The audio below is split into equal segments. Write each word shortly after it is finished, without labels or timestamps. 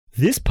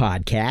This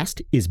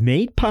podcast is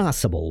made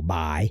possible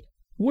by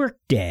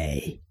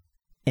Workday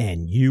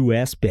and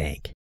U.S.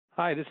 Bank.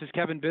 Hi, this is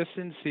Kevin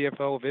Bisson,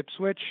 CFO of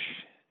Ipswich,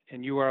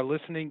 and you are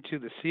listening to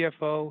the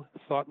CFO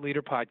Thought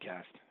Leader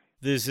Podcast.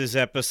 This is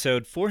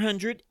episode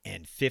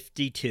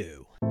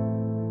 452.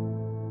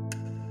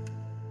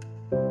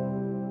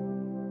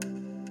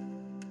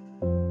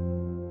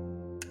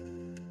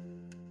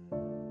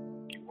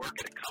 You work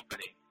at a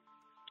company,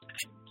 and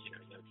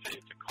let's say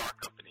it's a car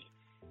company,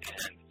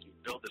 and you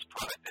build this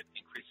product that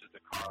increases the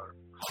car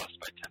cost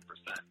by 10%,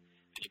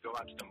 and you go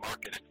out to the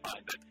market and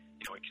find that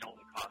it can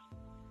only cost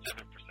 7%.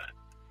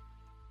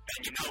 And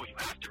you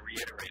have to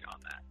reiterate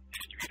on that,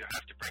 and you either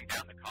have to bring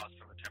down the cost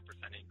from a 10%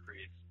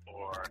 increase,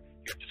 or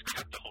you have to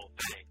scrap the whole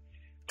thing.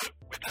 But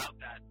without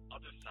that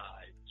other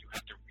side, you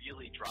have to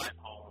really drive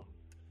home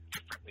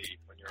differently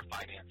when you're a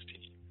finance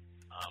team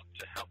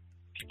to help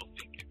people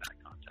think in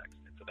that context.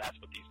 And so that's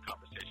what these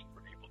conversations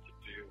were able to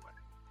do. And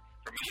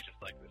for me,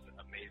 just like this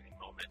amazing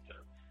moment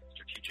of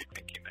strategic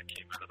thinking that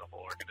came out of the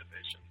whole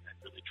organization and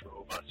really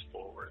drove us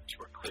forward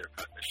to a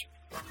clear-cut mission.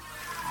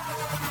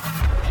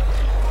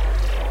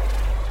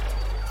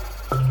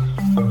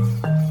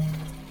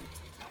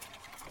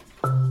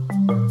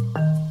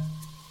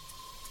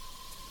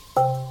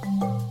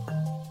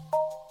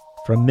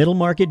 From Middle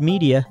Market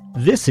Media,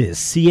 this is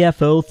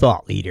CFO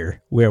Thought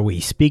Leader, where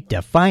we speak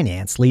to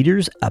finance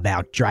leaders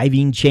about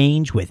driving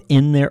change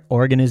within their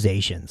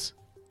organizations.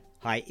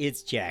 Hi,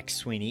 it's Jack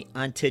Sweeney.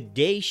 On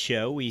today's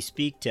show, we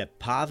speak to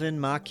Pavan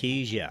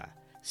Makhija,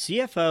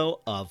 CFO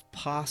of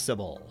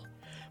Possible.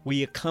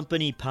 We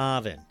accompany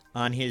Pavan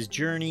on his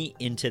journey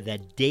into the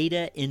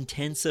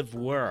data-intensive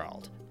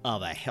world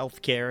of a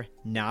healthcare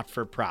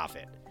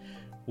not-for-profit.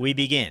 We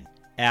begin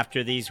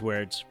after these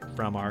words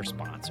from our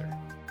sponsor.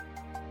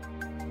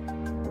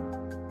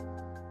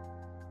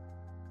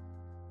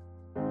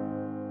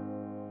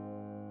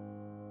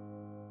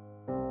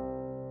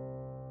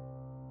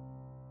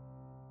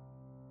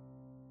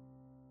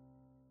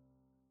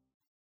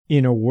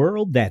 In a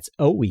world that's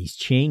always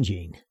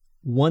changing,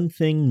 one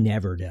thing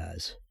never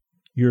does.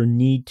 Your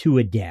need to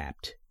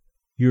adapt.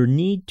 Your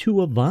need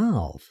to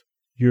evolve.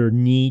 Your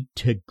need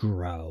to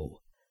grow.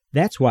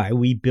 That's why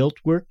we built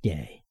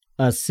Workday,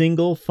 a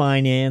single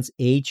finance,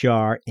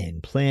 HR,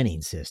 and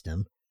planning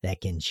system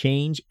that can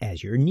change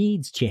as your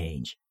needs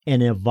change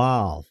and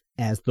evolve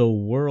as the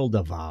world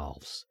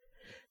evolves.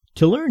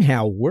 To learn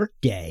how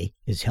Workday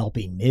is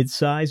helping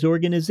mid-size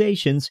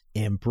organizations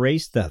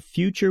embrace the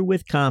future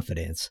with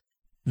confidence,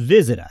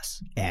 visit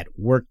us at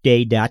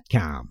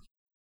workday.com.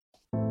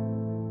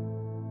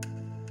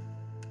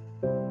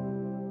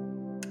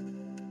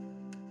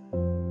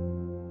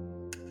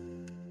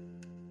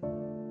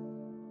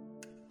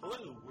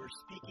 Hello, we're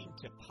speaking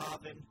to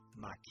Pavan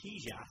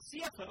Makhija,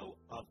 CFO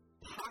of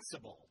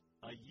Possible,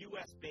 a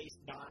U.S.-based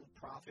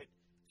nonprofit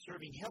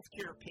serving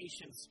healthcare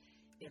patients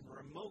in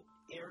remote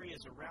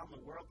areas around the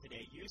world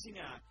today using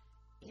an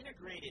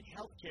integrated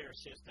healthcare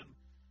system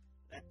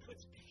that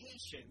puts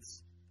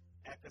patients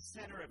at the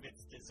center of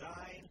its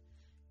design.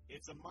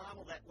 It's a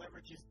model that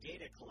leverages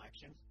data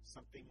collection,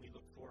 something we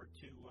look forward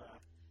to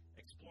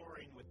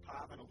exploring with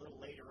Pavan a little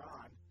later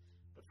on.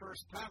 But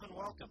first, Pavan,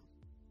 welcome.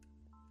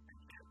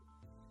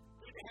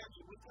 Good to have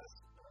you with us.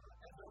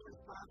 As always,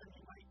 Pavan,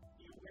 you might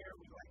be aware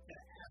we like to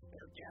ask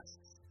our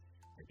guests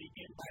to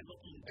begin by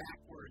looking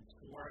backwards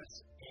for us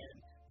and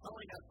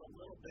telling us a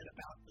little bit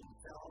about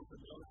themselves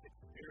and those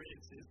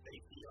experiences they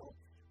feel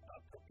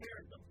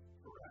prepared them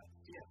for a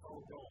CFO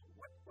role.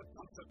 What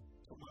comes up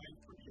to mind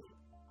for you?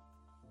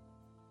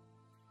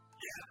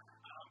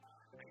 Yeah,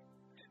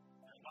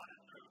 a lot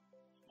of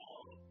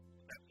small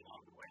steps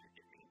along the way to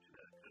get me into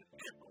the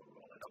CFO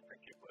role. I don't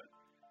think it was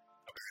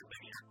a very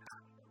linear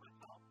path for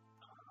myself.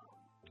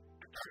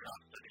 I started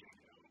off studying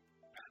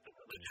math and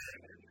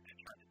religion and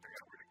trying to figure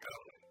out where to go.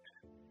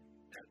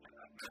 And as a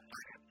math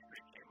finance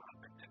degree came up,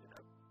 I ended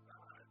up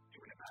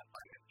doing a math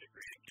finance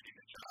degree and getting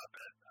a job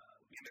at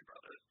Lehman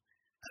Brothers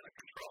as a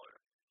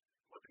controller.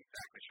 Wasn't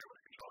exactly sure what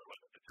a controller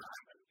was at the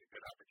time, but it was a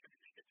good opportunity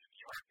to get to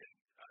New York. And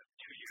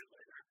 2 years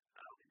later,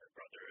 Lehman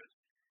Brothers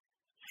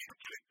came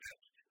to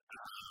exist,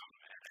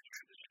 and I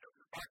transitioned over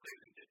to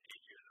Barclays and did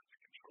 8 years as a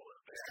controller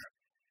there.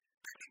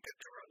 I think that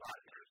there were a lot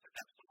of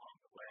steps along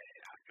the way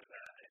after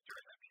that,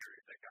 during that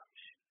period that got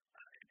me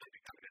into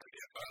becoming a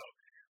CFO.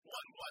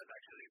 One was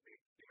actually the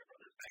Lehman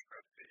Brothers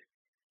bankruptcy.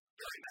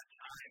 During that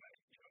time,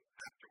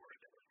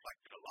 afterwards, I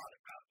reflected a lot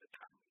about the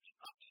time leading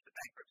up to the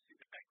bankruptcy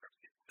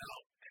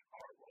itself, and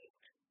our role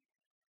in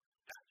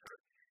that sort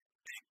of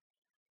big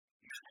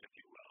mess, if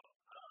you will.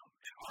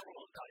 And our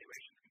role as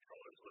valuation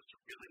controllers was to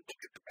really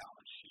look at the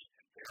balance sheet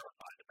and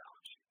verify the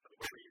balance sheet. So the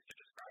way we used to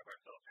describe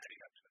ourselves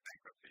heading up to the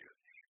bankruptcy is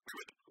we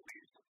were the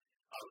police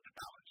of the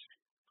balance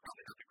sheet.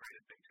 Probably not the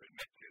greatest thing to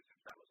admit to,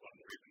 since that was one of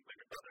the reasons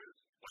Lehman Brothers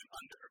went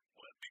under,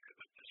 was because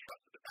of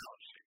distrust of the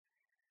balance sheet.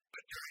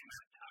 But during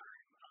that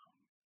time,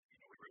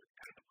 we were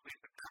kind of the police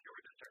that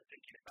afterwards I started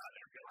thinking about it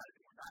and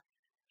realizing we're not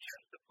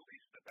just the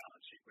police of the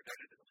balance sheet. We're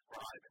there to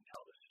describe and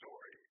tell the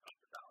story of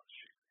the balance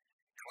sheet.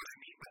 And what I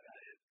mean by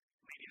that is,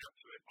 leading up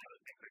to it, one of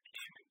the things that came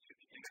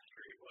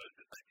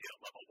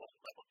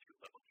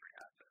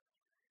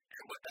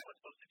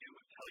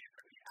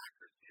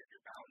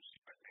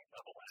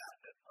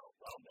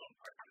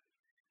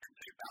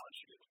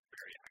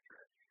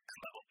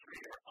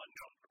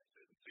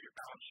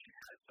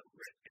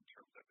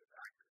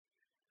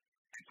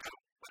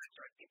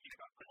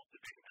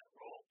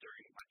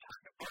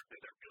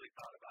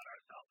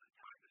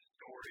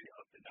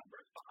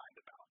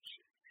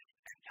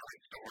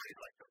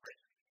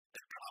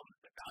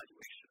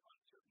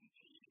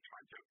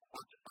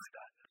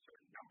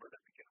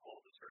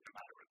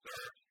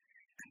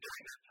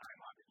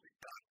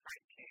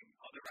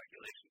the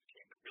regulations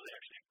came that really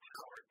actually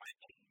empowered my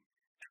team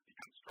to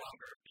become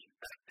stronger, be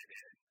invested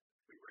in.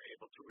 We were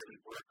able to really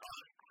work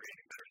on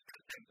creating better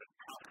systems and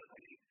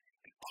processes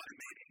and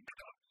automating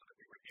stuff so that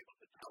we were able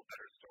to tell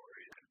better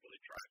stories and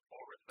really drive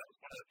forward. So that was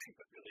one of the things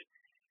that really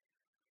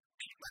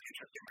piqued my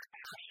interest and my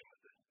passion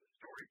was the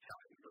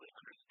storytelling and really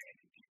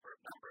understanding deeper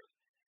numbers.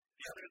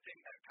 The other thing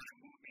that kind of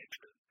moved me into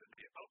the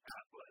CFO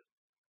path was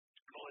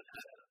I've always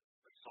had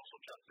a social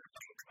justice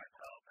thing for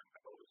myself, and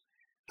I've always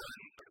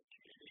done sort of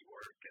community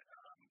work,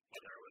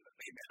 whether it was at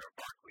Lehman or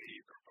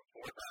Barclays or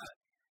before that.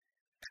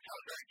 And so I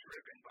was very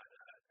driven by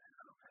that. And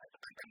I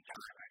spent some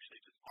time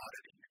actually just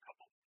auditing a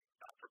couple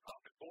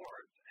not-for-profit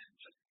boards and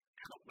just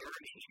kind of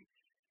learning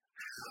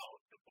how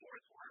the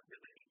boards weren't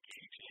really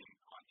engaging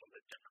on some of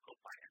the difficult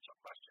financial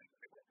questions and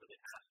they weren't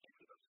really asking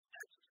for those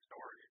types of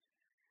stories.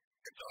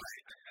 And so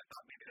I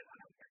thought maybe that's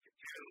something I could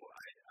do.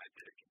 I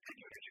did a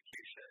continuing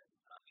education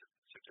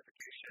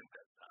certification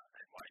at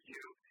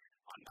NYU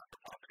on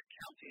not-for-profit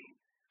accounting.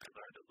 I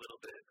learned a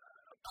little bit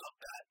about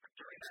that, but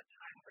during that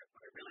time,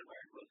 what I really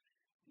learned was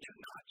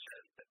not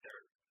just that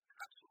there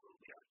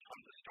absolutely are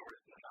tons of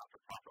stories in the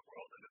not-for-profit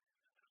world and the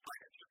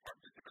finance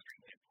department is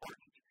extremely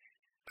important,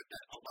 but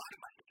that a lot of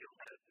my skill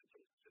sets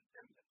is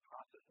systems and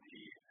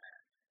processes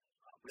and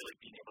really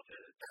being able to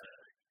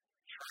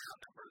try out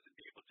numbers and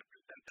be able to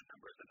present the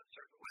numbers in a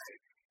certain way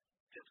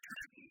is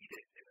kind of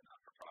needed in the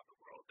not-for-profit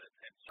world.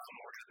 And some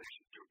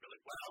organizations do it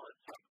really well and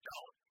some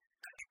don't.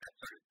 I think that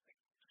sort of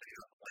stayed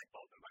on the light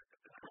bulb in my head.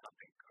 This is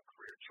something, a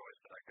career choice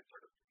that I could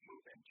sort of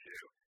move into.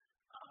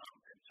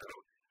 And so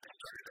I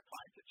started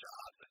applying to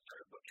jobs. I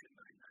started looking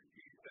at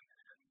 90s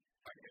and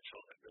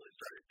financial and really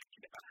started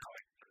thinking about how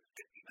I could sort of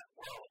fit in that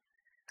world.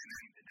 And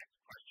then the next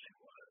question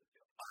was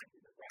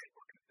finding the right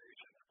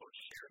organization that both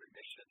shared a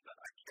mission that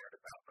I cared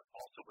about, but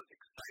also was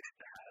excited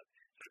to have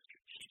sort of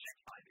strategic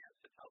finance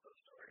to tell those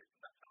stories. And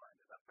that's how I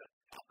ended up at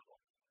Possible.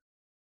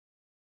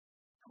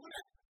 I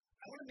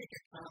want to make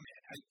a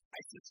comment. I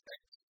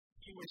suspect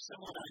you were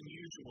somewhat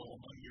unusual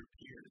among your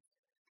peers.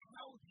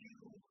 How you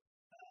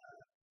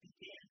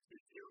began to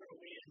zero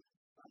in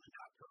on the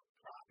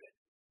not-for-profit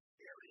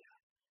area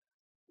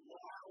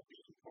while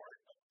being part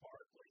of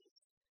Barclays.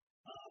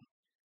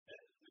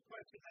 The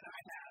question that I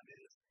have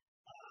is,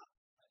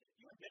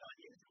 you have been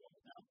unusual,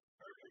 no?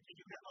 Or did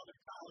you have other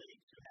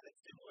colleagues who had a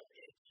similar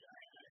itch?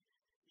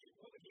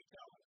 What would you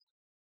tell us?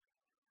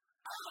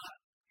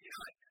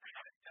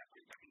 I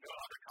definitely know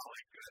other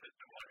colleagues who had a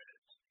similar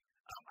itch.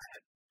 I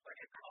had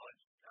like a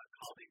college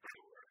colleagues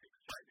who were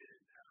excited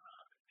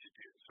to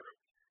do sort of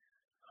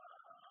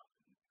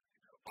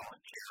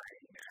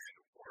volunteering and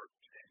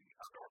worked in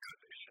other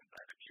organizations. I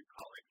had a few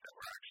colleagues that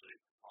were actually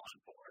on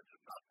boards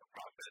of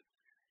not-for-profit.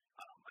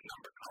 A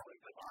number of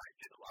colleagues of mine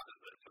did a lot of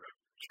the sort of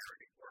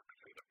charity work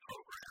through the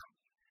programs.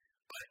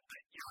 But I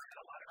had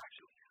a lot of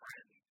actual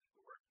friends who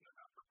worked in the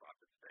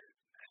not-for-profit space,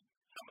 and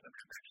some of them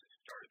had actually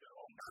started their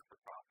own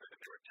not-for-profit, and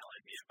they were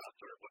telling me about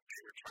sort of what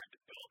they were trying to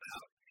build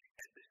out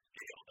as they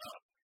scaled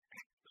up.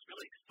 And it was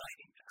really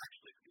exciting to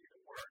actually see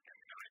the work. I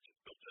mean, I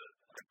just built a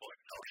simple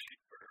Excel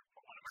sheet for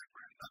one of my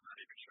friends. I'm not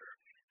even sure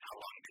how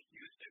long they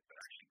used it, but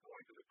actually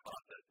going through the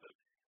process of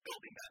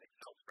building that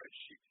Excel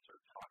spreadsheet to sort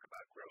of talk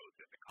about growth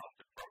and the cost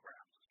of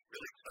programs was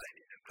really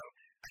exciting. And so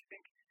I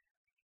think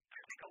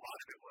a lot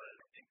of it was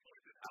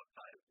influences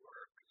outside of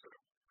work, sort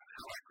of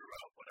how I grew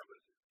up, what I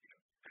was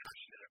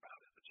passionate about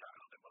as a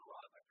child, and what a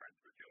lot of my friends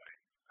were doing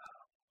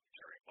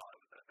while I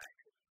was at bank.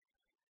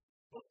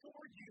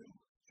 Before you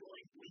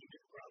joined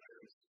Lehman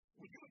Brothers,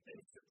 would you have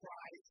been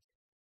surprised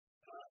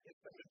if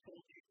someone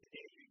told you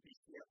today you'd be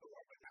CFO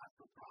of a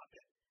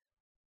not-for-profit?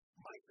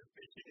 My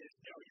suspicion is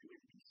no, you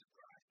wouldn't be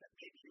surprised. That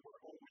maybe you were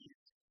always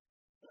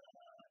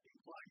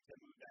inclined to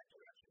move that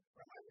direction.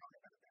 Am I wrong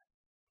about that?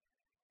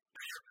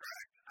 No, you're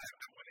correct. I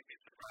wouldn't be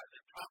surprised.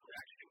 I probably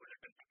actually would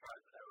have been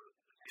surprised that I was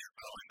the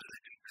CFO and that I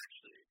didn't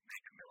actually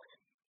make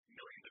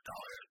millions of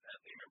dollars at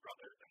Lehman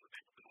Brothers and was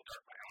able to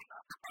start my own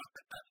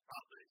not-for-profit. That's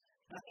probably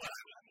what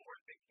I was more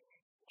thinking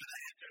when I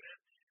entered it.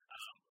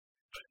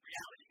 But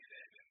reality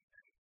hit,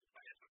 and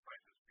financial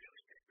crisis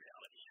really made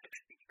reality hit.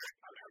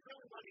 I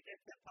really want to get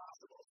that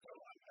possible, so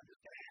I'm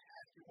just going to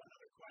ask you one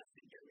other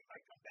question here. We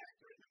might come back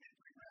during the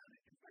mentoring round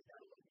and find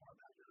out a little more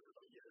about your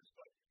early years.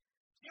 But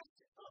just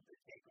the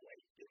takeaway,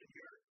 given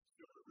your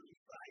sort of really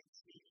side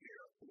seat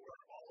here for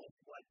all of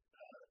what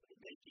the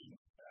making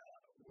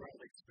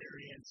world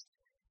experienced,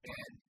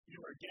 and you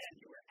were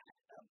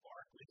at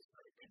Barclays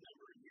for a good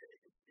number of years.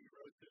 You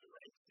rose to the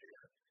ranks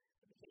there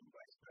and became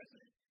vice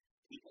president.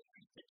 People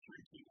think that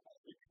you're the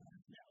only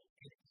one now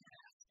in the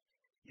past.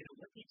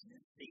 What did you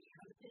think?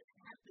 How did it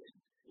happen?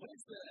 What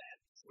is the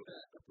sort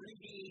of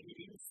abbreviated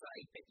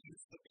insight that you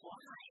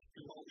supply to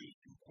all these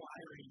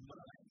inquiring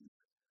minds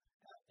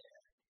out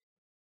there?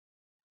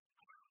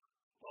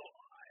 Well,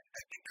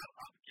 I think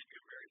I'll give you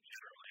a very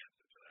general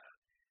answer to that.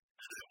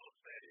 And I will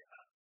say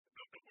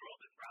the world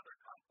is rather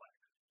complex.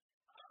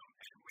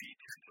 And we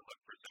tend to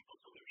look for simple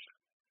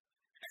solutions.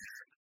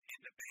 And in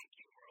the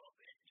banking world,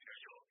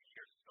 you'll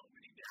hear so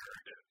many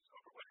narratives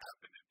over what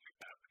happened in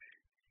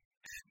 2008.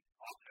 And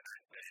often I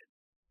say,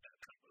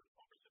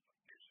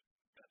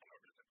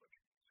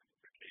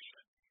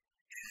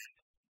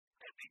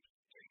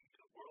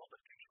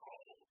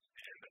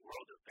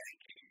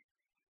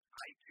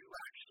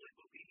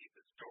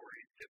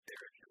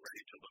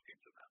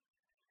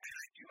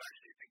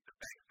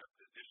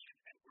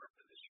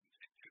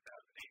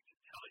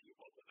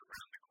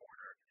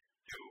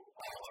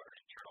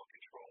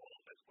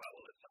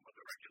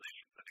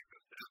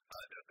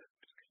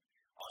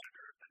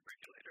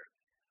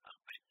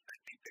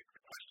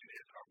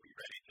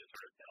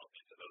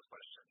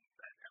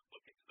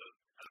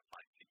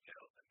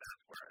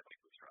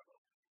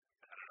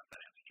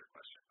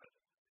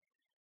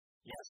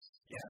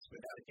 Yes,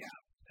 without a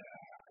doubt.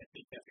 I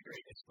think that's a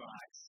great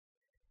response.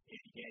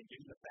 And again,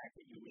 given the fact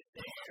that you were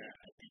there,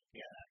 I think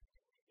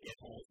it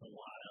holds a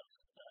lot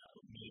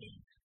of meaning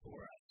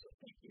for us. So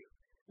thank you.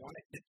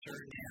 Wanted to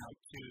turn now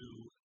to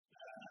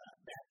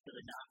back to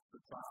the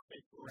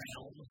not-for-profit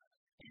realm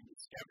and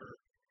discover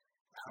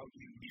how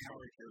you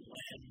narrowed your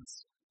lens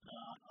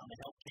on the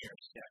healthcare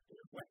sector.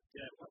 What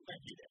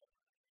led you there?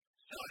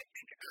 So I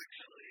think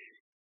actually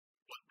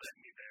what led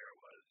me there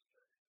was,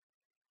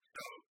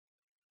 so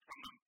from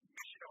a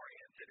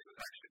mission-oriented, it was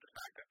actually the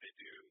fact that we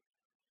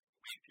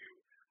do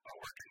our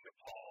work in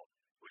Nepal,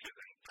 which is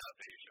in South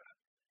Asia.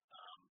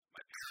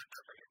 My parents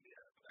are from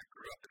India, but I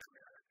grew up in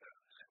America,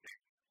 and I think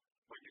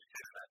when you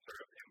sit in that sort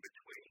of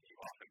in-between, you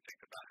often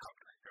think about how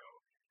can I go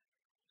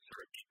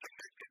sort of be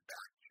connected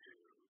back to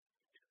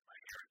my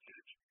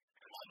heritage.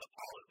 And while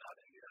Nepal is not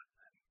India,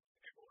 and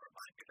people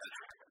remind me that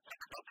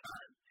several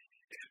times,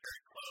 it is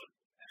very close,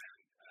 and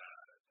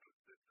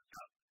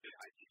the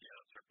idea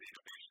of sort of the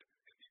innovation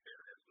in these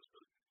areas was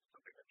really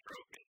something that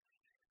drove me.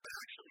 But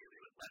actually,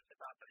 it was less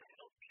about the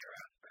healthcare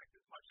aspect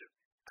as much as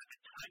at the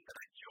time that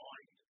I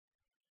joined,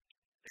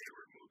 they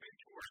were moving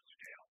towards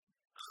scale.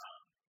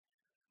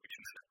 We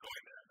didn't end up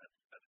going there, and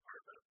that's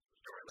part of the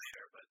story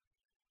later, but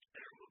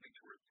they were moving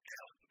towards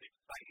scale. And so the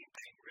exciting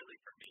thing really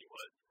for me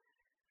was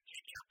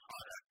taking a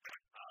product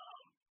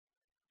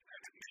that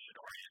is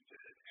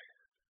mission-oriented and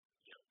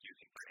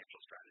using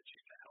financial strategy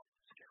to help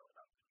scale it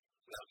up.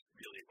 So that was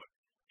really what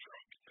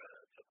drove me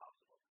to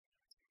Possible.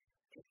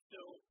 And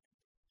so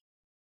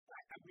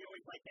we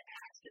always like to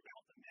ask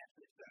about the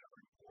metrics that are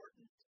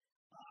important.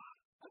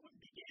 I would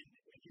begin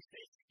when you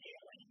say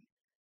scaling,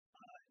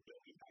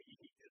 knowing how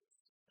unique this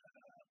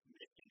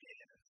mission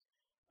is.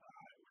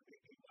 It would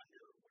make me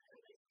wonder where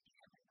they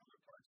stand in other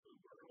parts of the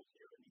world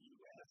here in the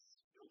U.S.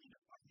 building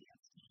a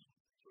finance team.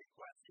 Three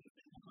questions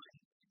in mind.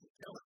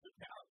 Tell us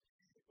about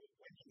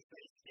when you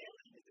say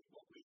scaling, is it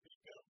what we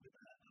think of with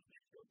a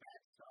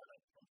venture-backed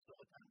startup from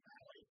Silicon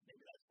Valley?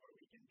 Maybe that's where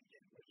we can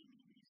begin. What do you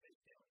mean when you say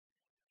scaling?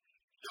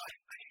 So I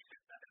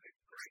think that is a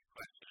great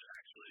question,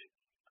 actually.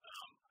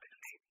 I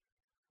think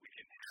we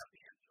can have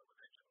the answer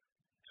eventually.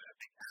 And I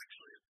think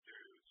actually it's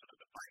through sort of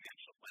the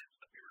financial lens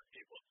that we were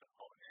able to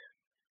hone in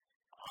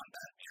on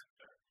that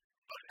answer.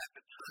 But at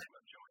the time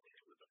of joining,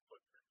 it was a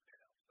footprint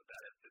sale. So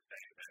that is to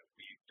say that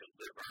we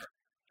deliver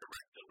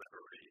direct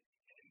delivery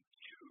in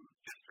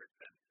 2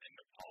 districts in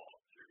Nepal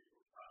through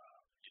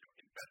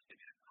investing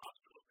in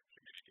hospitals and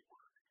community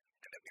work.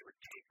 And then we would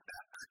take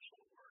that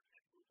actual work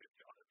and move it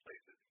to other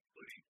places,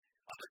 including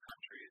other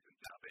countries in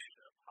South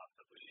Asia,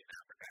 possibly in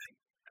Africa,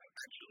 and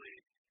eventually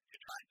to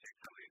try and take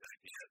some of these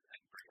ideas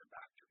and bring them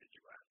back to the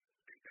U.S.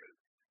 Because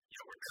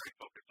we're very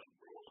focused on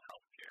rural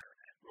healthcare,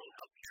 and rural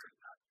healthcare is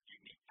not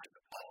unique to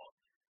Nepal.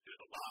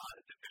 There's a lot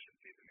of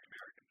deficiencies in the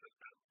American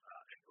system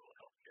in rural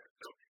healthcare.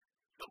 So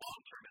the long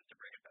term is to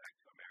bring it back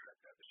to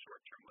America. The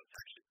short term was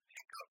actually to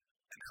pick up,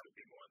 and that would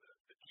be more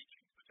the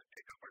teachings, but to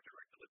pick up our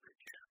direct delivery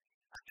care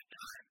at the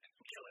time and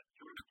scale it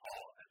through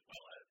Nepal as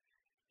well as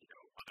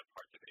other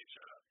parts of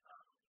Asia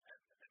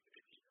and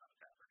South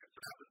Africa. So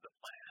that was the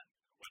plan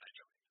when I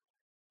joined.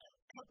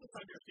 Help us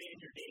understand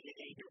your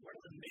day-to-day here. What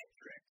are the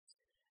metrics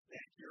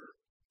that you're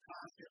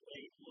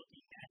constantly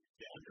looking at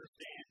to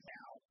understand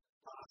how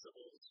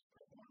Possible's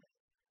performing?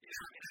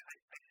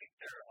 I think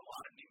there are a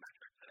lot of new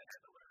metrics that I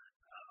had to learn.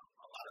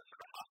 A lot of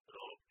sort of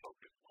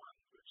hospital-focused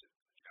ones, which is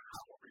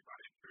how are we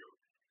running through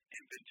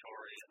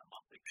inventory on a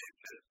monthly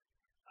basis?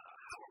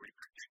 How are we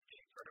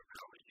predicting sort of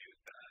how we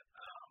use that?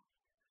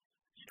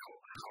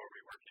 How are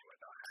we working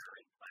with our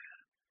hiring plan?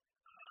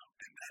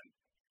 And then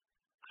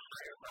a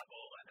higher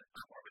level, and it's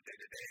not more of a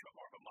day-to-day, but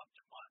more of a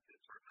month-to-month, is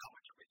sort of how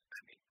much are we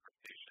spending per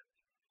patient?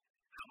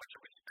 How much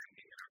are we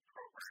spending in our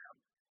program?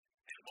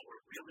 And what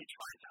we're really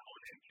trying to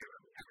hone into,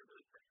 and we haven't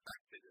really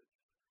perfected, is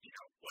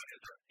what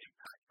is our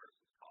impact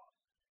versus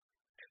cost?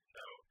 And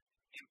so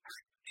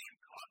impact and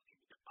cost can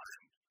be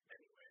defined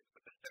many ways,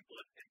 but the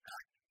simplest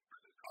impact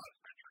versus cost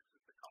metrics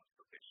is the cost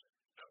per patient.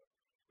 So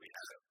we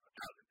have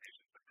 1,000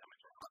 patients that come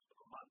into our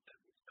hospital a month, and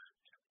we spend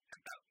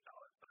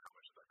 $10,000, but how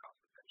much is our cost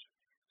per patient?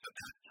 So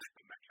that type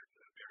of metric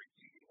is a very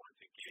easy one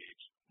to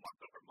gauge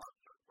month over month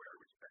of where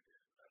we spend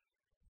it.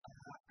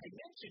 I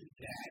mentioned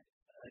that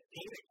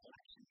data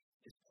collection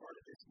is part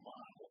of this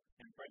model,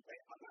 and frankly,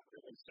 I'm not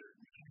really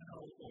certain how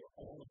or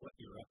all of what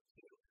you're up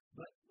to.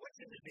 But what's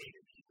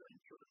innovative here in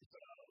terms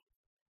of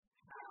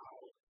how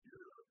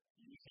you're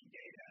using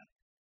data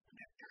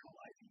and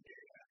analyzing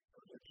data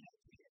or looking at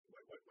data?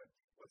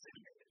 What's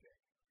innovative there?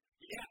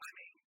 Yeah,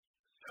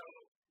 so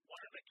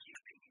one of the key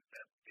things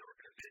that the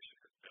organization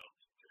has built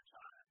through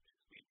time is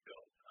we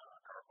built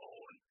our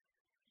own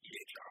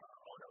EHR,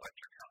 our own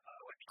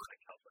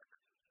electronic health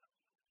record system.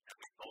 And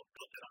we both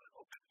built it on an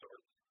open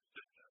source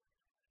system.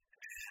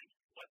 And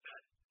what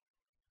that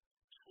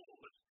tool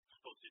was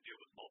supposed to do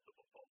was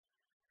multiple folds.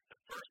 The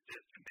first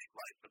is to make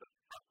life for the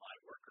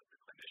frontline workers, the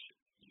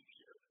clinicians,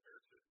 easier, the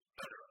nurses, et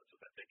cetera, so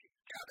that they can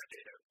gather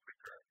data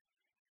quicker,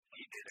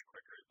 see data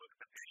quicker, look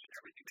at the patient,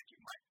 everything that you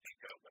might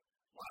think of,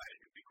 why it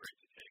would be great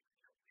to take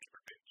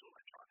paper-based to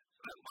electronic.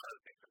 So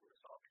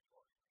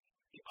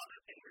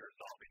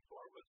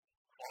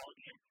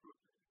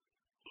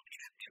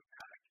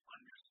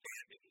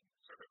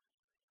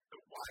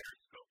wider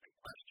scope in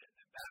question,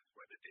 and that's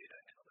where the data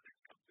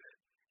analytics comes in.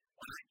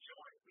 When I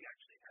joined, we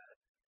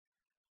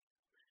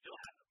still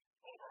have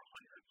over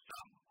 150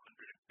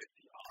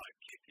 odd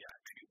KPIs.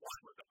 Maybe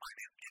one was a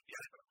finance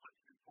KPI, but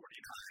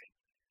 149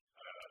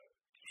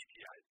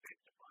 KPIs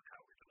based upon how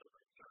we're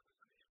delivering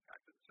service and the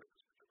impact of the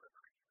service we're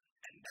delivering.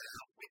 And now,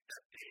 with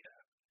that data,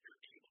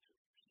 you're able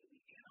to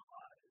really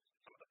analyze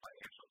some of the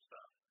financial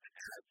stuff and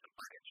add some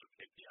financial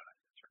KPIs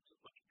in terms of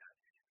looking at,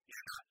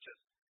 not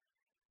just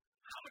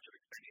how much are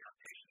we spending on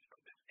patients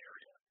from this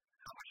area,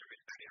 how much are we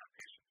spending on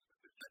patients with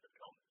this type of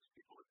illness,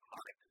 people with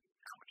chronic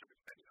disease, how much are we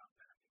spending on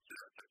that? So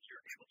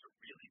you're able to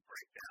really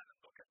break down and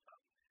look at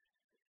some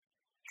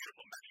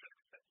beautiful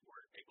metrics that you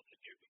were able to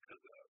do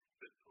because of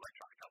the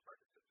electronic health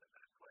record system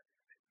that is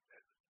collecting things.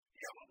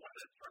 One of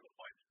the struggle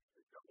points,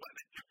 one of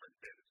the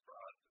differences for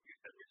us, we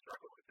said we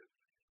struggle with is,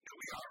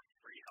 we are a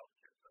free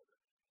healthcare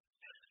service.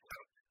 So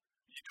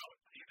you don't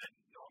see the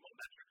normal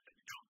metrics that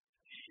you don't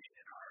see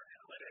in our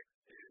analytics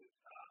is,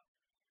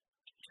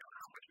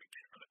 how much we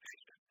get from the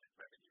patient in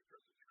revenue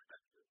versus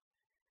expenses,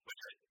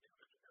 which I think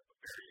is a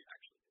very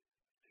actually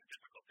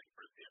difficult thing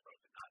for a CFO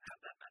to not have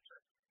that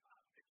metric.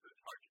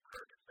 It's hard to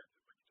curb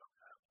expenses when you don't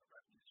have a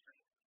revenue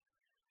stream.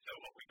 So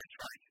what we've been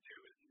trying to do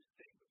is use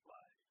things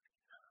like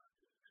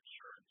the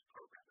insurance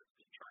program that's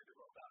being tried to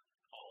roll out.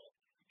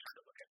 We try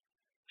to look at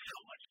how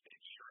much the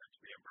insurance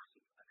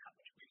reimburses and how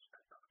much we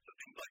spend on it. So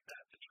things like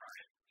that to try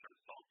and sort of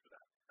solve for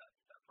that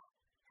problem.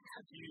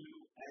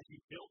 As you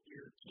built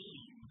your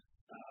team,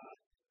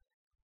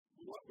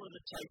 what were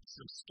the types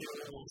of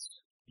skills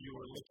you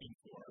were looking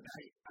for? And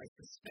I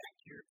suspect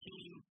your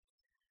team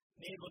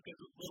may look a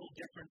little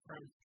different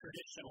from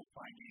traditional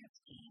finance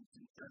teams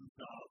in terms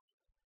of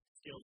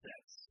skill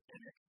sets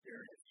and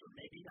experience, or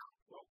maybe not.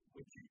 What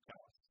would you tell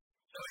us?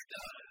 So it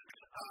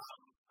does.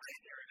 I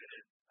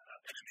inherited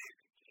an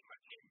amazing team. My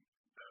team,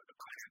 the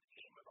finance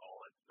team, was all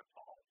in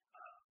Nepal,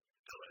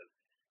 still is.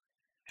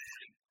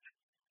 And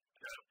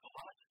the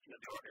philosophy of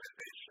the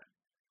organization,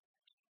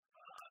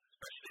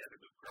 especially as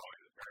it was growing,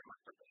 was very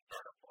much like the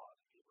startup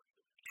philosophy, which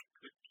was get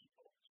good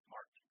people,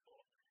 smart people,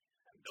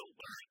 and they'll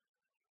learn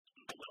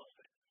the little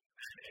things.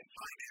 And in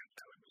finance,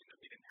 that would mean that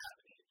we didn't have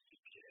any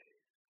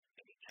CPAs,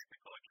 any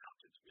technical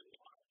accountants really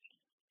on our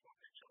team. We want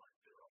to make sure like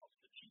they were all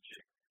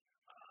strategic,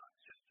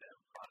 system,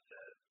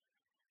 process,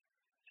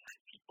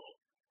 type people,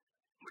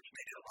 which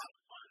made it a lot of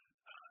fun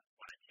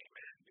when I came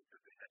in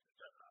because they had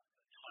a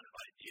ton of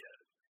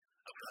ideas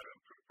of how to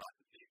improve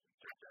processes and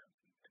systems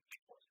and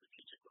think more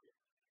strategically.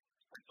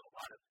 And so a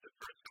lot of the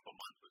first couple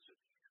months was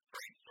just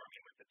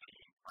brainstorming with the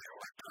team,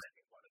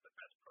 prioritizing what are the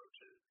best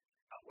approaches,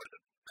 what are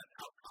the best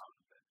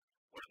outcomes, and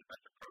what are the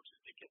best approaches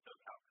to get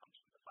those outcomes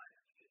from the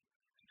finance team.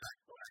 In fact,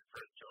 when I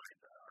first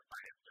joined, our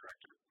finance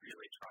director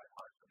really tried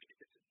hard for me to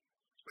get to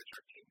switch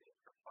our team in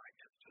from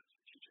finance to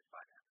strategic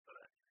finance. But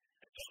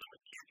I told him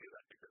we can't do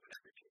that because in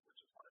every team we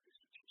just want to be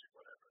strategic,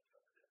 whatever.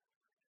 So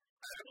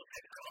I will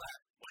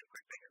add one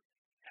quick thing is,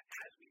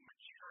 as we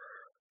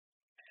mature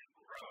and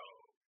grow,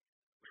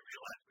 we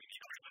realize we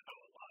need to know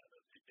a lot of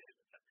those CPAs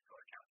and technical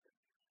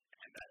accountants,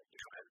 and that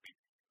as we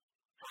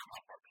firm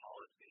up our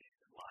policy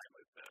in line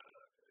with the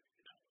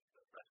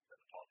rest of the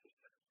policy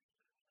set,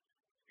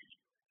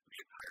 we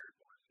have hired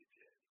more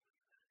CPAs.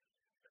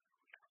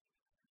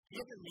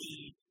 Given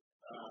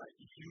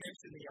you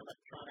mentioned the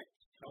electronic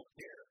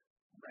healthcare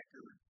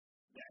record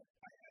that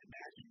I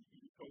imagine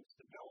you folks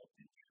developed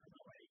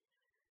internally.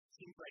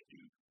 Seems like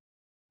you've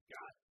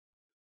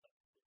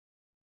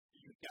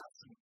got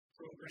some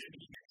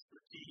programming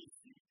expertise.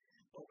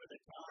 Over the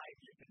time,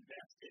 you've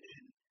invested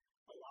in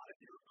a lot of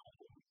your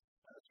own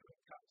sort of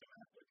custom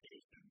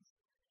applications.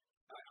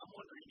 I'm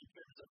wondering, in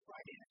terms of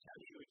finance, how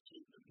do you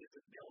achieve the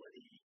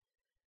visibility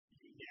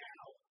you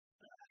now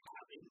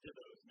have into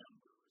those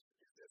numbers?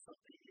 Is there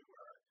something you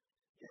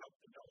help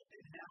develop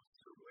in-house,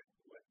 or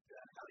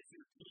how does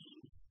your team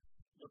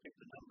look at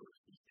the numbers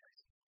these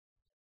days?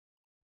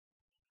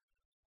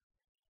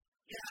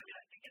 Yeah,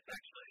 I think it's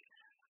actually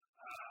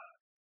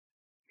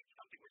it's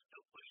something we're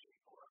still pushing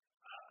for.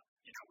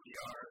 We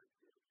are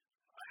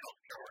a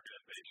healthcare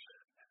organization,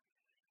 and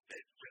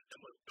this system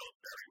was built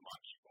very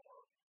much for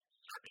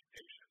serving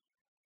patients.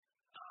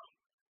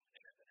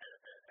 And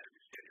as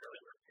we said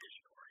earlier, we're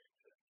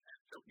patient-oriented. And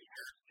so we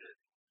have to,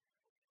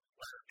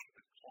 whether things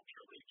have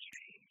culturally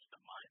changed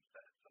the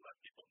mindset to let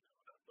people know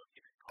that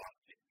looking at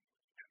costing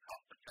and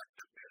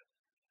cost-effectiveness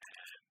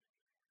and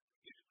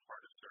is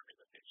part of serving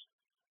the patient,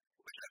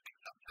 which I think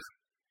sometimes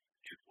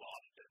is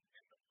lost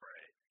in the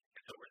fray.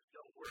 And so we're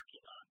still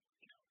working on,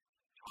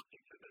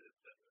 talking to the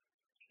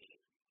team,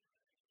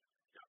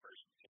 the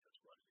operations team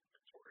that's running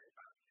inventory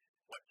about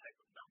what type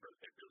of numbers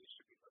they really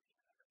should be looking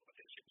at, what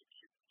they should be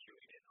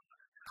queuing in on,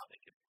 how they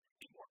can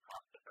be more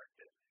cost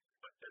effective.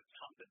 But there's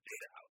tons of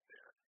data out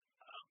there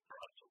for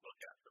us to look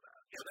at for that.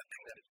 The other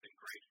thing that it's been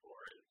great for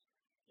is,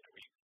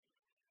 we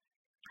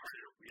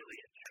started a really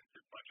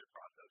intensive budget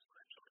process when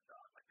I joined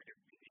on. Like, we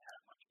didn't really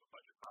have much of a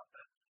budget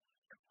process.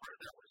 And part of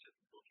that was just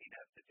looking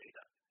at the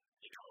data.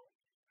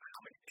 How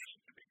many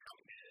patients have been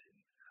coming in,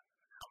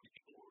 how many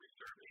people were we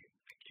serving,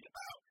 thinking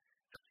about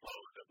the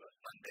a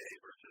Sunday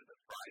versus a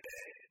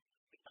Friday,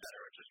 et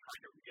cetera. Just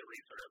trying to really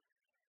sort of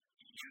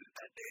use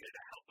that data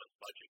to help us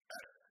budget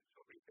better. And so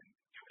we've been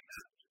doing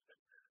that. It's just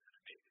been an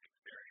amazing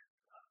experience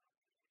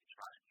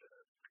trying to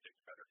predict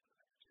better for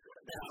the next year.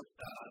 Now,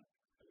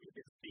 we've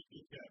been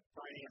speaking to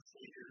finance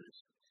leaders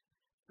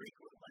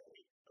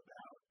frequently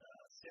about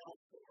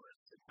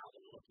Salesforce and how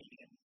they're looking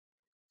in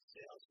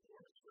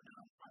Salesforce for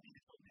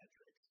non-financial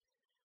metrics.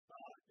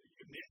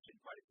 You mentioned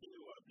quite a few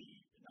of the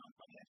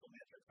non-financial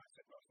metrics, I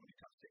suppose, when it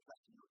comes to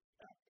customer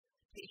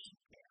patient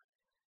care.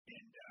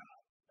 And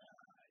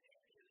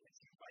it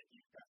seems like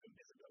you've got some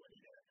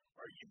visibility there.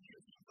 Are you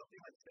using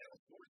something like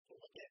Salesforce to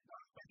look at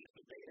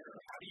non-financial data,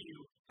 or how do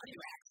you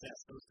access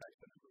those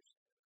types of numbers?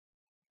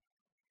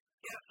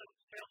 Yeah, so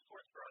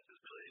Salesforce for us is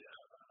really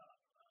a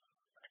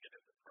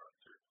mechanism for us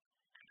to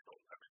control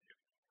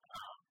revenue.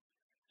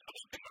 So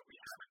one thing that we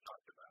haven't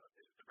talked about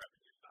is the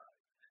revenue side.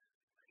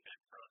 And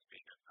for us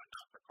being a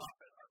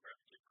not-for-profit, our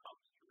revenue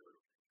comes through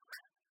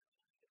grants.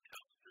 It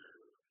comes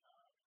through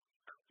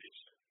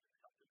foundations. It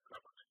comes through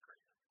government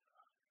grants.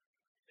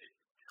 It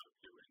comes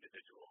through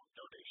individual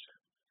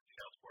donations.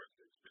 Salesforce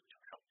is really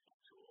a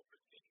helpful tool for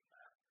seeing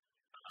that.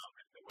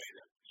 And the way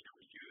that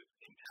we use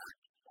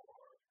impact for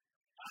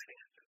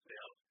finance and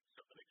sales, so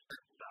for the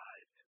expense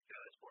side, and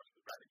Salesforce for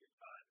the revenue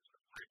side, sort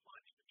of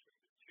pipelining between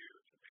the two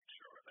to make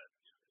sure that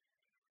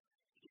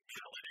the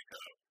analytic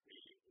of we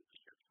will be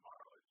here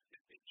tomorrow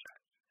is being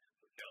checked.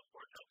 So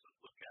Salesforce helps us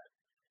look at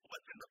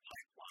what's in the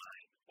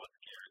pipeline, what's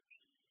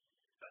guaranteed,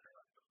 et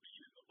cetera. So we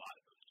use a lot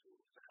of those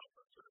tools to help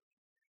us sort of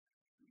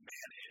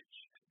manage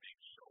and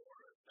make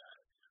sure that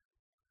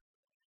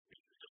we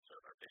can still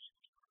serve our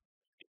patients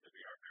because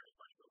we are very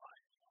much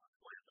reliant on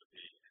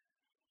philanthropy.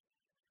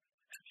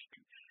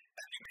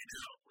 As you may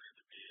know,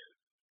 philanthropy is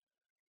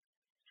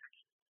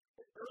tricky.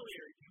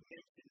 Earlier, you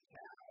mentioned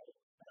how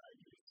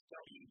you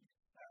studied,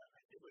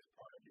 it was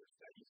part of your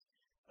studies,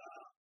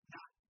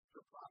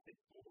 not-for-profit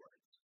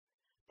boards.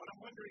 But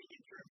I'm wondering,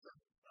 in terms of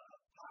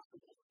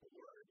possible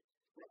board,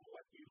 from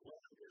what you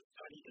learned or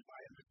studied, if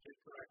I understood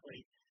correctly,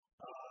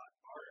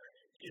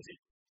 is it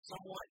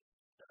somewhat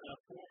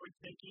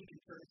forward-thinking in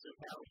terms of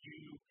how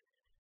you,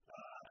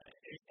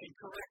 and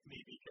correct me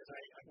because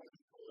I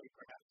wasn't fully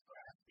perhaps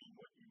grasping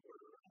what you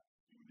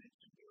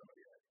mentioned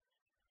earlier.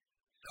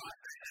 So I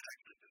had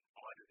actually just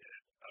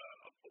audited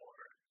a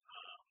board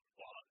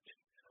while in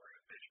an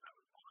organization I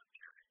was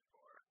volunteering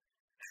for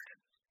and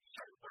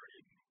started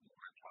learning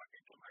more and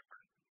talking to my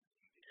friends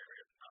in the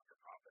area of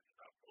not-for-profits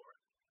about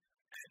boards.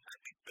 And I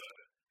think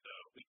the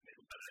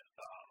weakness that I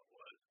saw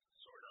was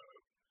sort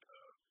of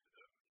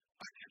the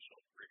financial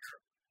rigor.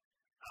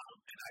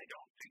 And I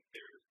don't think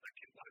there's a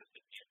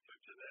consistent answer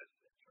to this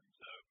in terms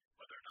of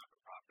whether or not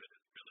not-for-profit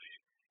is really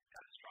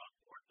got a strong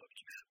board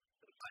looking at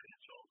the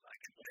financials. I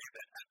can say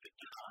that at the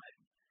time,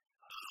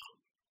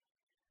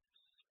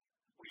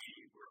 we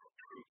were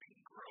approving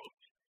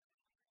growth,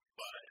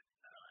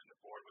 and the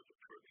board was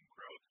approving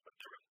growth, but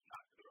there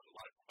was a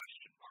lot of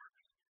question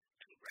marks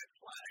and red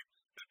flags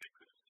that they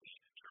could have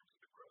seen in terms of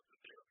the growth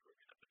that they were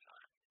approving at the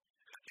time.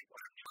 And I think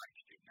what I'm trying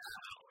to do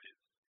now is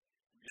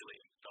really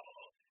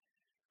install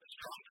a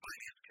strong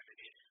finance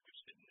committee, which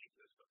didn't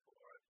exist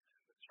before,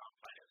 and the strong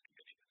finance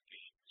committee is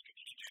being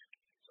strategic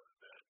in sort of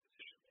the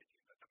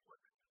decision-making that the board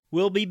makes.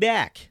 We'll be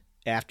back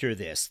after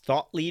this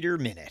Thought Leader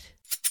Minute.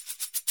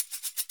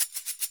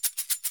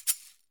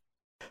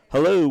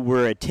 Hello,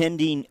 we're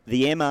attending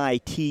the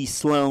MIT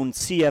Sloan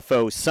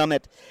CFO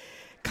Summit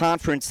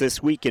conference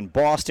this week in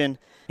Boston,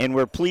 and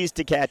we're pleased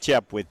to catch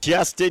up with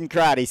Justin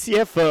Crotty,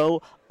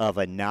 CFO of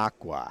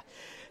Anaqua.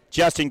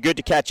 Justin, good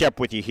to catch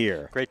up with you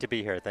here. Great to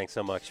be here. Thanks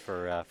so much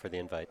for the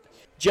invite.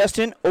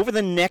 Justin, over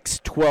the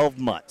next 12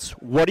 months,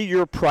 what are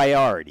your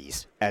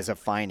priorities as a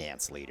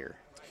finance leader?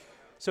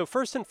 So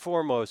first and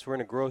foremost, we're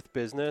in a growth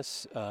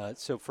business.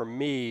 So for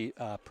me,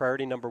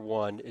 priority number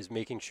one is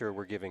making sure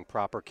we're giving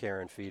proper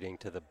care and feeding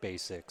to the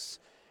basics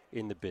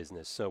in the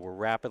business. So we're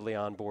rapidly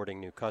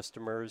onboarding new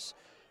customers,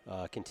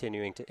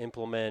 continuing to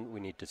implement. We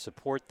need to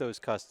support those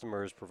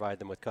customers, provide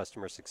them with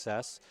customer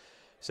success.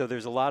 So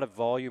there's a lot of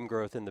volume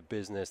growth in the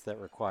business that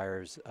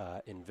requires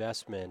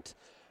investment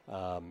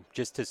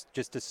just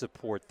to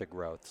support the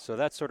growth. So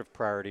that's sort of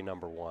priority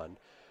number one.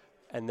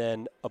 And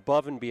then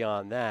above and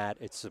beyond that,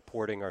 it's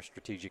supporting our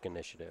strategic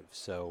initiatives.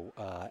 So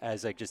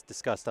as I just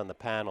discussed on the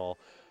panel,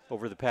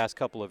 over the past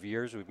couple of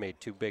years, we've made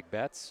two big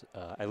bets,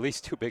 at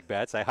least two big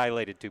bets. I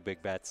highlighted two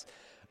big bets.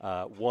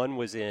 One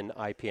was in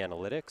IP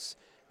analytics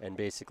and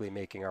basically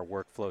making our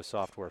workflow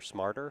software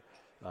smarter.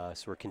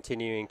 So we're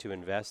continuing to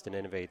invest and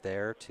innovate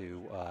there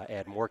to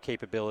add more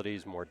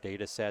capabilities, more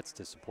data sets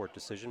to support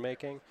decision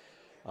making.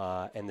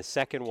 And the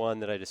second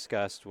one that I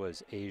discussed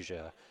was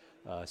Asia.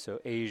 So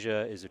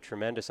Asia is a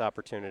tremendous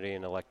opportunity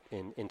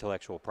in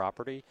intellectual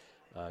property,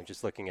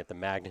 just looking at the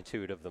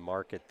magnitude of the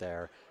market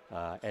there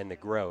and the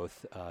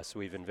growth. So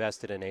we've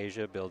invested in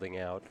Asia, building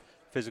out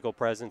physical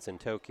presence in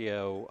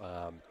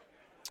Tokyo,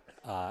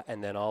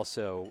 and then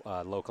also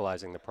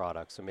localizing the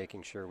product. So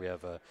making sure we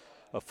have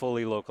a a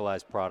fully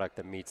localized product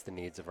that meets the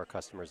needs of our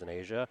customers in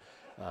Asia.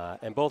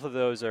 And both of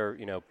those are,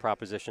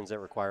 propositions that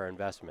require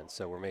investment.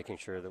 So we're making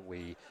sure that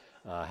we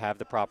have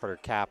the proper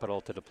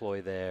capital to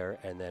deploy there,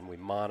 and then we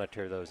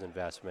monitor those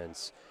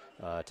investments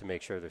to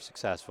make sure they're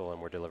successful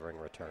and we're delivering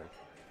return.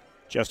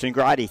 Justin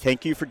Grotti,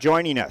 thank you for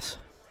joining us.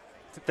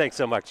 Thanks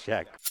so much,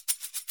 Jack.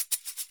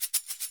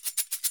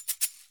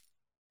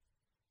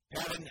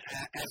 Pavan,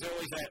 as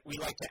always, we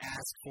like to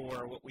ask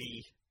for what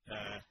we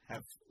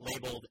have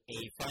labeled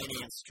a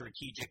finance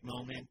strategic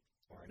moment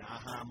or an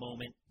aha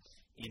moment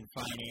in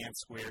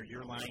finance where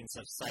your lines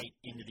of sight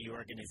into the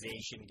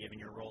organization, given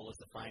your role as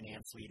the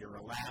finance leader,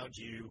 allowed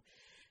you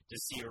to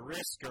see a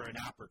risk or an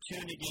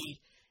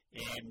opportunity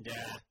and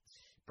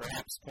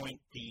perhaps point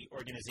the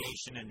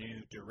organization a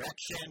new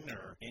direction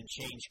and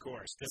change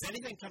course. Does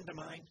anything come to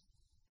mind?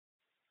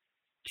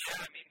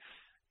 Yeah,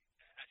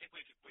 I think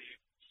we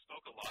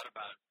spoke a lot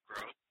about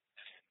growth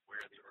and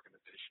where the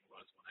organization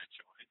was when I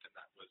joined, and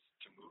that was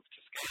to move to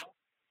scale.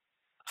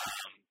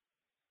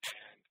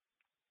 And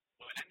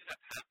what ended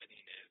up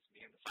happening is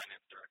me and the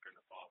finance director in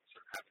the fall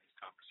sort of having these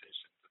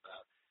conversations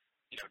about,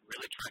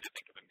 really trying to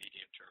think of a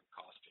medium-term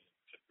costing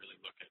to really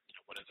look at,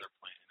 what is our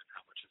plan and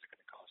how much is it going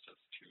to cost us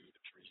 2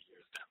 to 3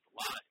 years down the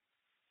line.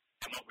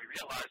 And what we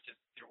realized is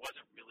there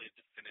wasn't really a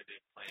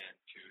definitive plan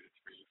 2 to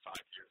 3,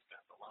 5 years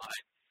down the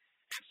line.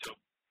 And so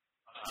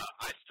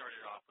I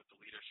started off with the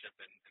leadership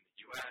in the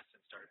U.S.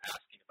 and started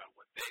asking about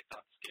what they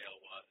thought scale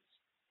was.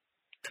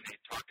 And they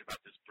talked about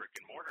this brick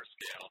and mortar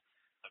scale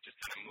of just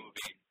kind of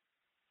moving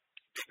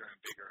bigger and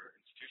bigger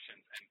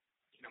institutions. And,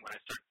 when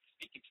I started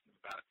speaking to them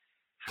about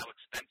how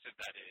expensive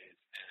that is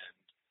and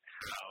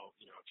how,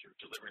 if you're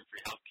delivering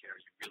free healthcare,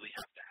 you really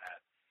have to have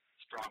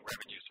strong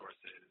revenue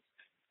sources.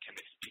 And can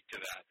they speak to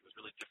that? It was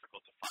really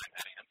difficult to find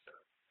that answer.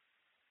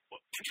 Well,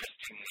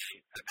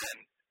 interestingly, and then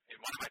in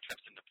one of my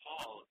trips in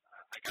Nepal,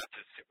 I got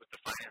to sit with the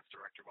finance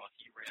director while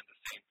he ran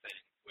the same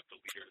thing with the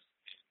leaders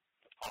in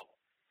Nepal.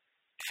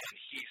 And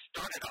he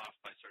started off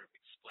by sort of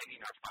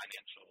explaining our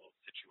financial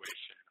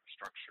situation, our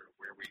structure,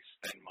 where we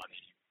spend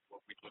money,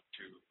 what we look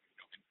to,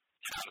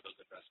 get out of those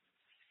investments,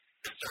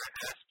 and started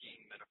asking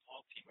the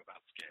Nepal team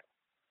about scale.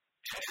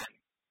 And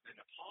the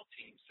Nepal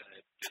team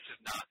said, this is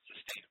not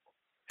sustainable.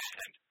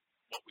 And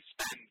what we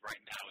spend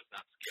right now is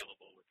not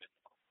scalable within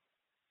Nepal.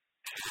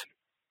 And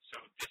so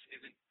this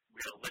isn't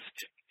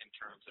realistic in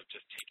terms of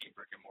just taking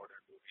brick and mortar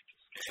and moving to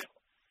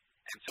scale.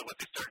 And so what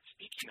they started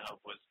speaking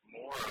of was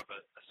more of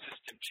a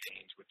system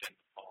change within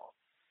Nepal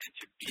and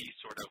to be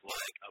sort of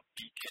like a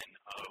beacon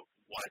of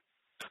what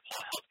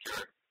Nepal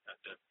healthcare,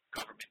 the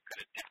government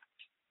could adapt.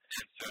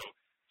 And so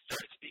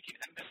started speaking,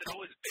 and this had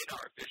always been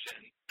our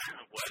vision,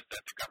 was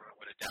that the government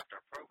would adapt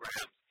our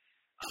programs,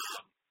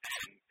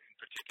 and in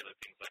particular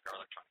things like our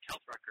electronic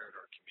health record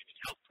or community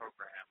health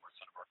program or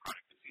some of our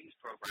chronic disease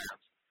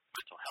programs,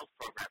 mental health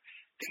program,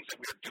 things that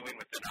we are doing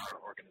within our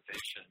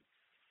organization.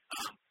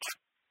 But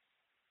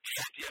the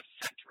idea of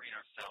centering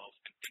ourselves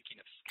and thinking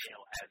of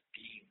scale as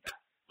being that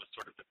was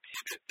sort of the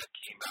pivot that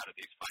came out of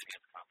these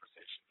finance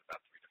conversations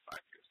about 3 to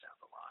 5 years down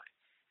the line.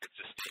 It's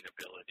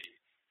sustainability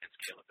and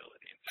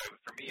scalability. And so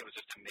for me, it was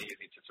just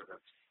amazing to sort of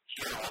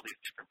hear all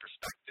these different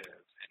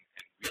perspectives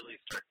and really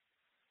start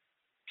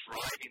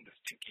driving this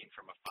thinking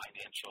from a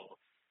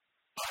financial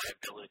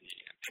viability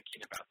and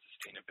thinking about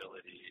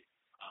sustainability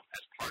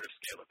as part of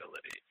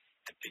scalability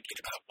and thinking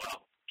about, well,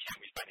 can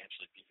we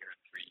financially be here in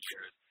 3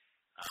 years?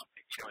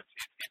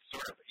 It's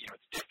sort of,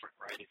 it's different,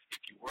 right?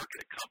 If you work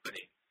at a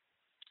company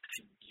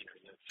and,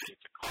 let's say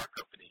it's a car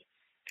company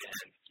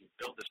and you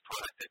build this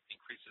product that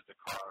increases the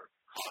car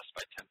cost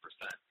by 10%,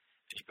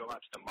 and you go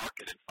out to the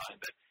market and find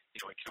that, it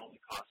can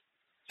only cost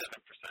 7%.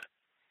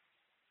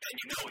 And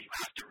you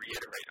have to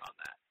reiterate on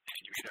that.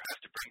 And you either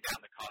have to bring down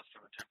the cost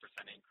from a 10%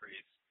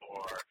 increase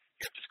or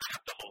you have to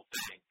scrap the whole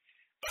thing.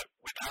 But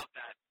without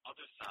that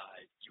other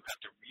side, you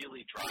have to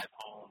really drive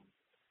home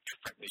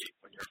differently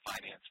when you're a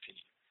finance team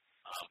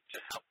to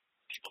help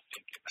people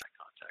think in that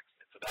context.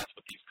 And so that's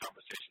what these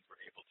conversations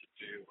were able to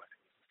do. And it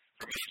was,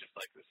 for me, just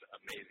like this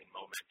amazing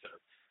moment of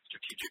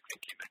strategic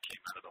thinking that came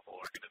out of the whole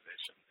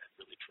organization and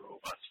really drove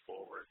us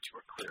forward to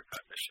a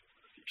clear-cut mission for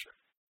the future.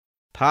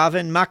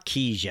 Pavan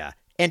Makhija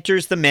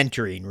enters the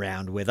mentoring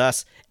round with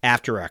us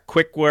after a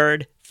quick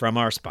word from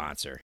our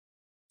sponsor.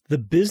 The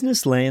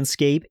business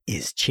landscape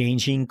is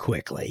changing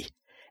quickly.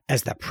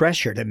 As the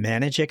pressure to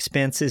manage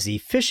expenses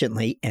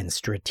efficiently and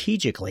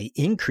strategically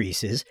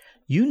increases,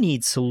 you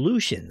need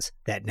solutions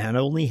that not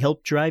only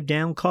help drive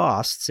down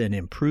costs and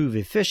improve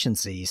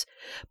efficiencies,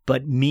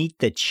 but meet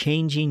the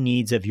changing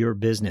needs of your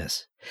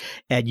business.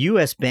 At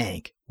U.S.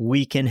 Bank,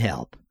 we can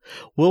help.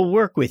 We'll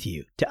work with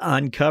you to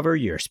uncover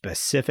your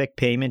specific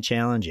payment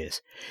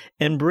challenges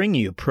and bring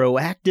you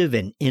proactive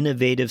and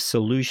innovative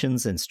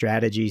solutions and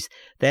strategies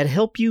that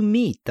help you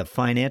meet the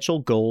financial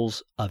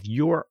goals of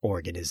your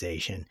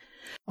organization.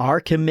 Our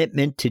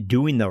commitment to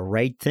doing the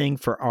right thing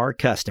for our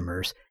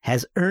customers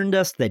has earned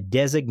us the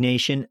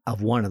designation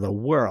of one of the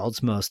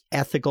world's most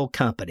ethical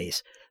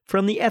companies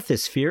from the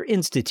Ethisphere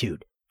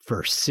Institute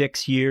for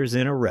 6 years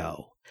in a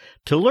row.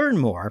 To learn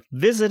more,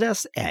 visit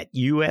us at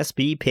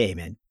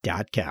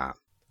usbpayment.com.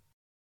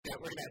 Now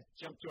we're going to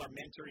jump to our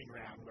mentoring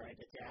round where I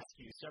get to ask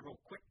you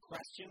several quick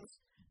questions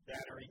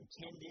that are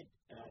intended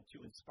to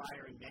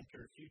inspire and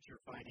mentor future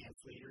finance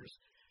leaders.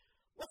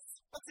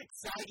 What's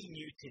exciting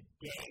you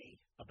today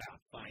about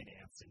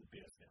finance and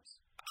business?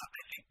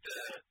 I think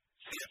the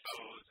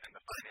CFOs and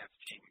the finance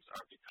teams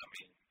are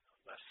becoming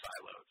less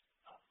siloed,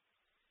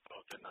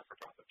 both in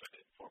not-for-profit but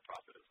in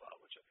for-profit as well,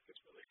 which I think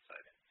is really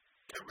exciting.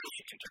 They're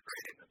really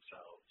integrating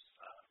themselves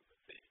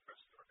with the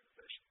rest of the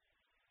organization.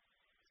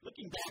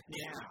 Looking back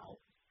now,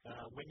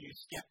 when you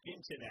stepped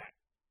into that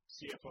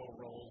CFO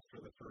role for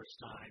the first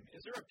time,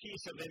 is there a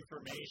piece of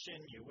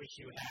information you wish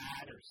you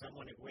had or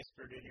someone had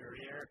whispered in your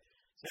ear?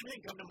 Does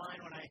anything come to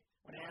mind when I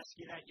ask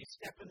you that? You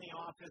step in the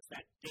office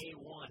that day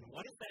one.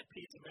 What is that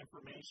piece of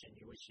information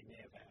you wish you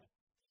may have had?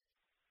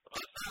 Well,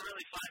 it's not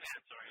really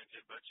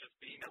finance-oriented, but just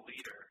being a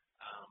leader.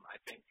 I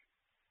think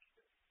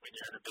when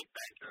you're in a big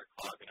bank, you're a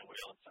clog in a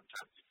wheel, and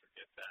sometimes you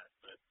forget that.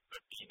 But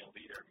being a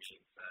leader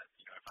means that,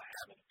 if I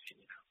have an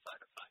opinion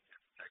outside of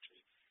finance, it's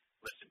actually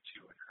listened to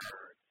and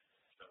heard.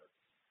 So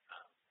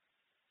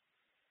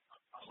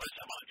unless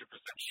I'm 100%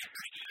 sure,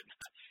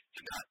 to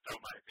not throw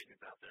my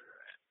opinions out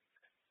there and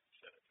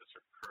to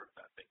sort of curb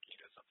that thinking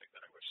is something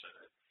that I wish I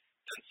had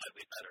done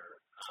slightly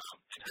better.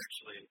 And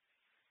actually,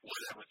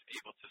 when I was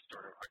able to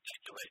sort of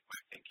articulate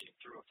my thinking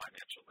through a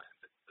financial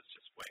lens, it was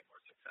just way more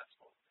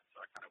successful. And so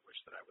I kind of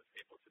wish that I was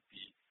able to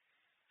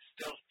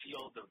still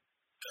feel the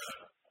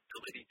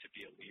ability to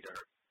be a leader,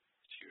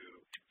 to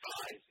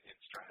advise in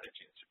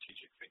strategy and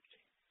strategic thinking,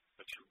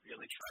 but to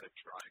really try to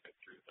drive it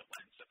through the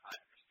lens that I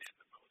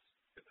understand the most,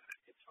 because I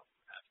think it's something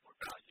that has more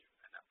value,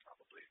 and I'm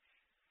probably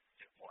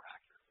more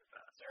accurate with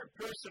that. Is there a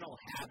personal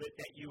habit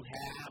that you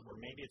have, or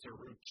maybe it's a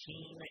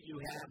routine that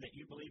you have that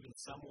you believe in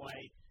some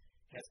way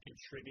has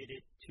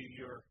contributed to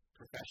your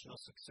professional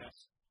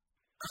success?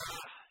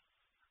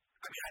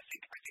 I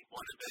think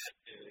one of it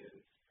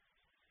is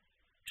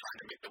trying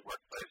to make the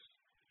workplace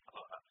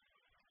a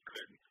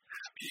good,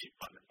 happy,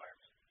 fun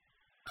environment.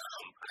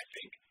 I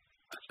think,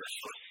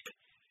 especially,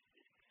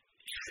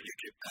 you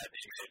get that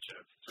image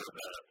of sort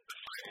of the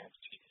finance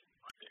team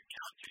or the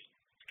accountant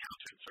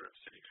sort of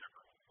sitting there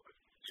with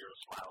zero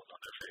smiles on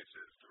their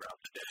faces throughout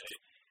the day.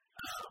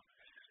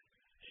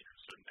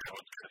 So no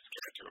one's kind of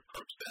scared to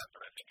approach that,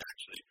 but I think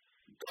actually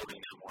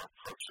building a more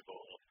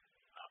approachable,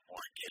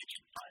 more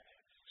engaging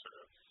finance, sort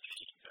of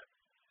team that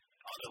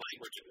other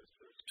languages,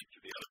 speak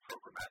to the other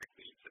programmatic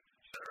leads,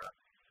 etc.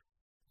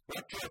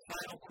 Up to our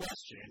final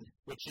question,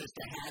 which is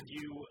to have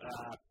you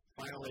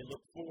finally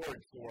look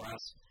forward for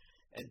us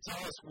and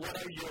tell us what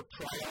are your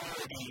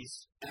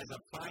priorities as a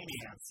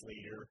finance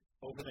leader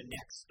over the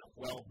next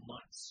 12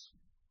 months?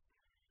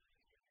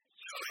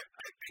 So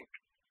I think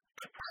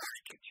the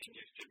priority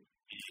continues to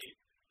be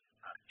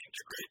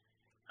integrate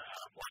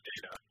more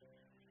data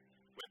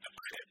with the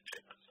finance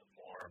data, so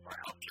more of our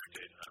healthcare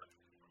data,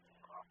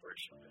 more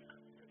operational data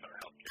with our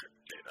healthcare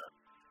data,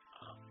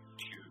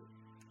 to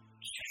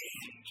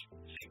change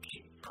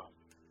thinking from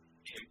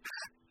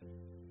impact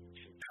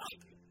to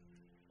value,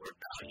 where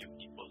value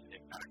equals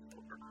impact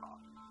over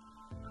cost.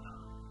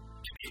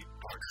 To be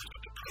partners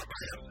with the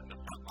programs and the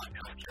frontline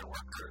healthcare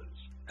workers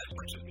as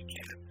much as we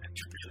can, and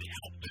to really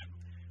help them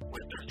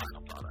with their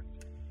final product.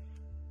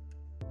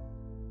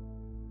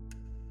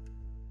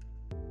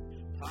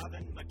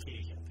 Pavan,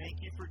 Makhija,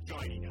 thank you for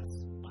joining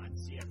us on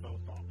CFO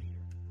Thought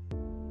Leader.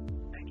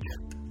 Thank you.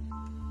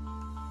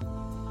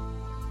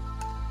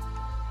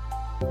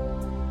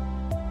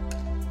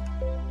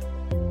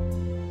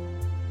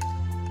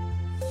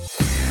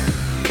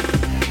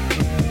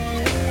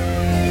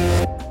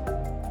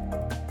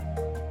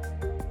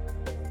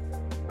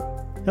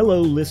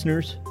 Hello,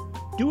 listeners.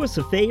 Do us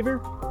a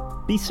favor.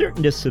 Be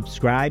certain to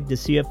subscribe to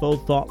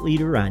CFO Thought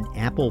Leader on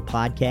Apple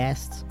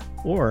Podcasts,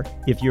 or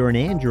if you're an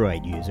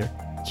Android user,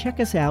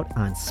 check us out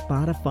on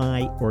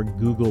Spotify or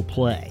Google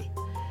Play.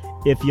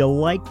 If you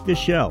like the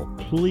show,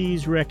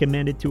 please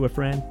recommend it to a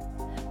friend.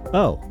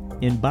 Oh,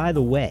 and by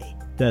the way,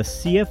 the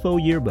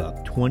CFO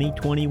Yearbook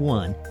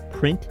 2021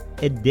 print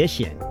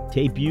edition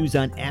debuts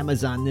on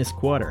Amazon this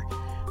quarter,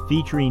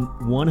 featuring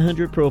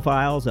 100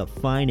 profiles of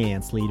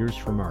finance leaders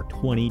from our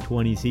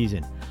 2020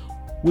 season.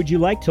 Would you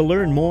like to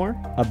learn more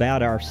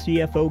about our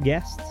CFO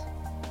guests?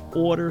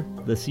 Order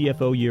the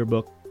CFO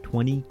Yearbook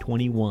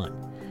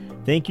 2021.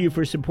 Thank you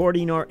for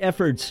supporting our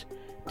efforts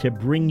to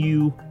bring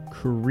you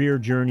career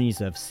journeys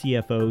of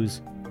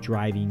CFOs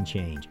driving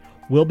change.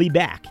 We'll be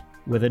back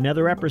with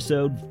another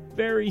episode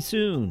very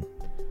soon.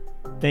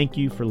 Thank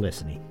you for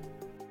listening.